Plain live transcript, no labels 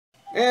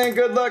And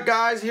good luck,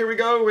 guys. Here we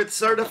go with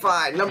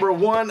certified number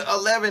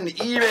 111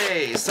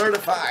 eBay.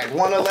 Certified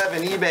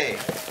 111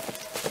 eBay.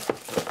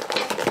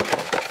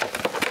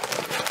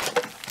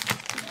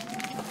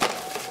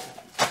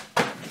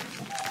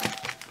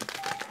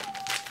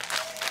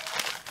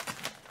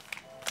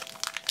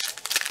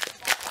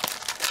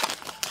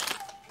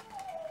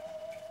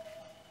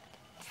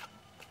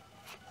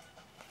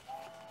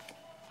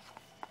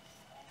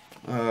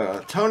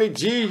 Tony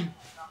G.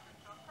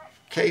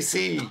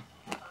 KC.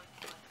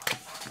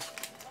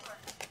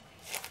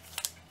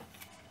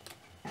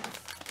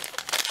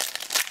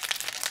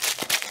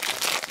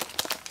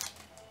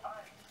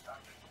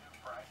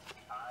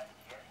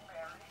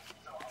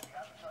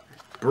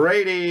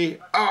 Brady.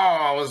 Oh,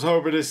 I was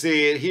hoping to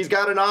see it. He's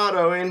got an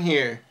auto in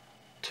here.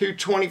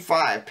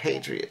 225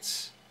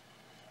 Patriots.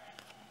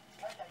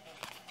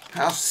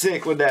 How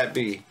sick would that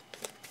be?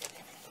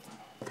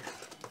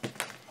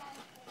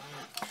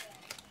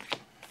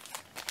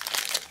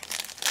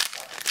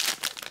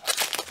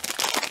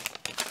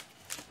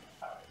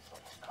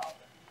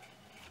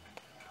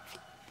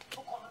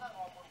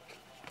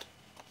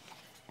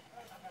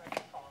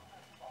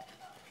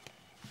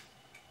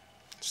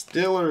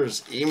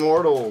 Steelers,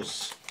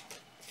 Immortals.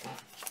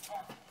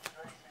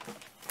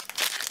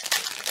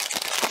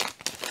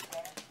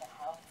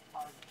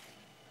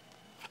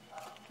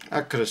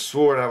 I could have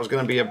sworn I was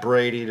going to be a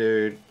Brady,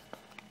 dude.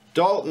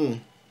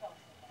 Dalton.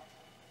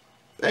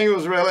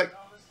 Bengals relic.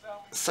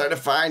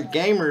 Certified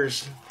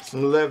Gamers.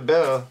 Some Lev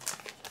Bell.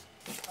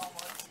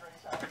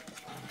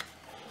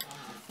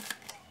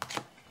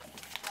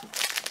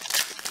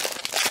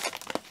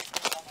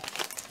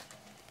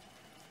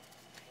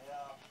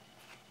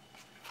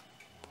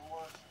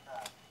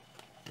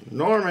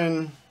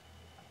 Norman.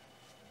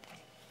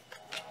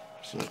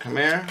 Some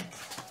Kamara.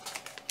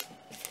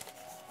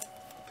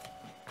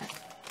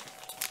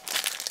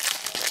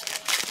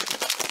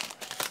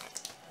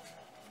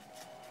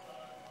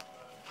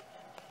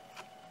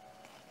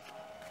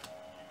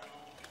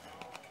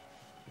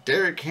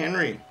 Derrick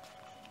Henry.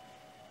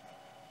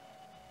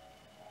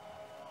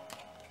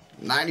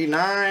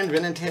 99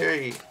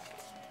 Vinatieri.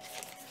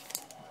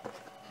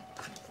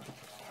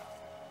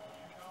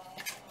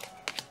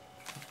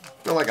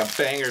 Feel like a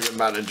banger's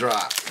about to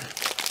drop.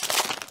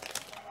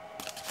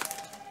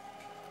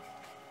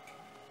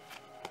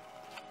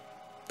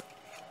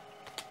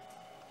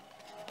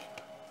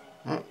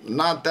 Oh,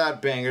 not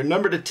that banger.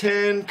 Number to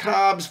 10,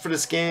 Cobbs for the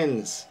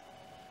Skins.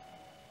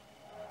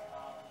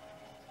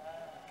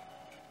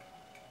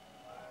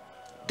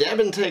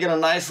 Devin taking a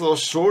nice little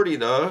shorty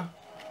though.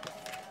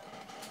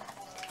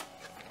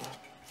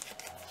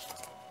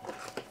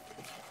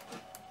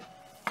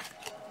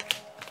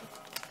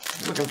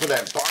 Looking for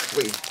that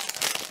Barkley.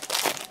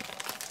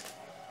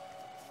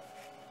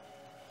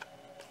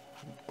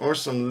 Or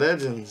some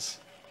legends.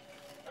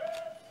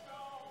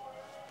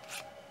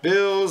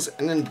 Bills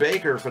and then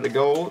Baker for the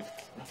gold.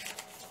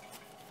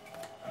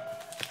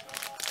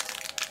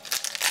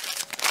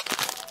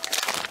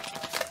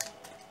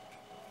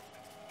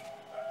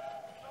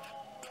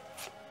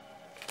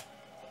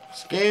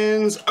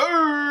 Skins.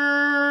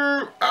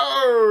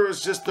 Oh,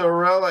 it's just a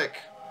relic.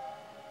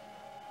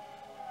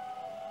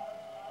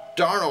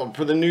 Darnold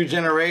for the new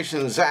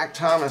generation. Zach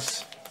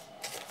Thomas.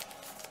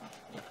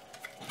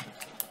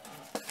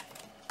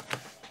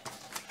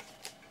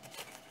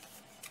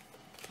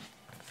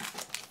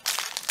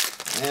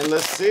 And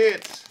let's see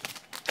it.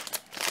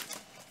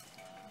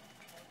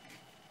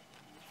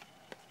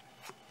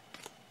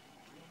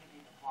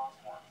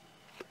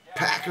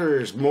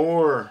 Packers,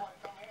 more.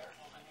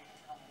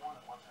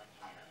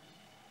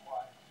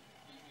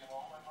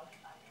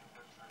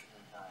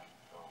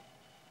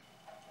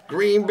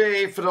 Green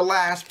Bay for the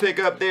last pick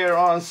up there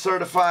on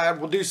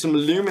certified. We'll do some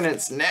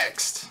luminance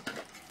next.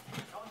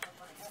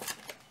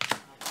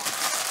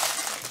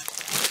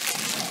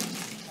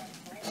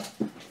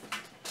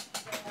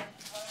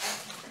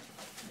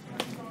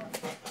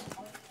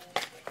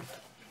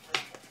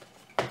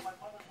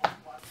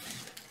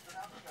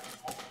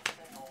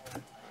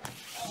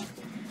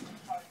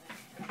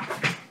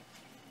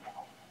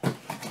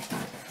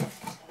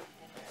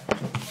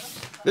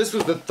 This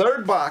was the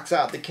third box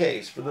out the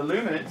case for the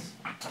luminance.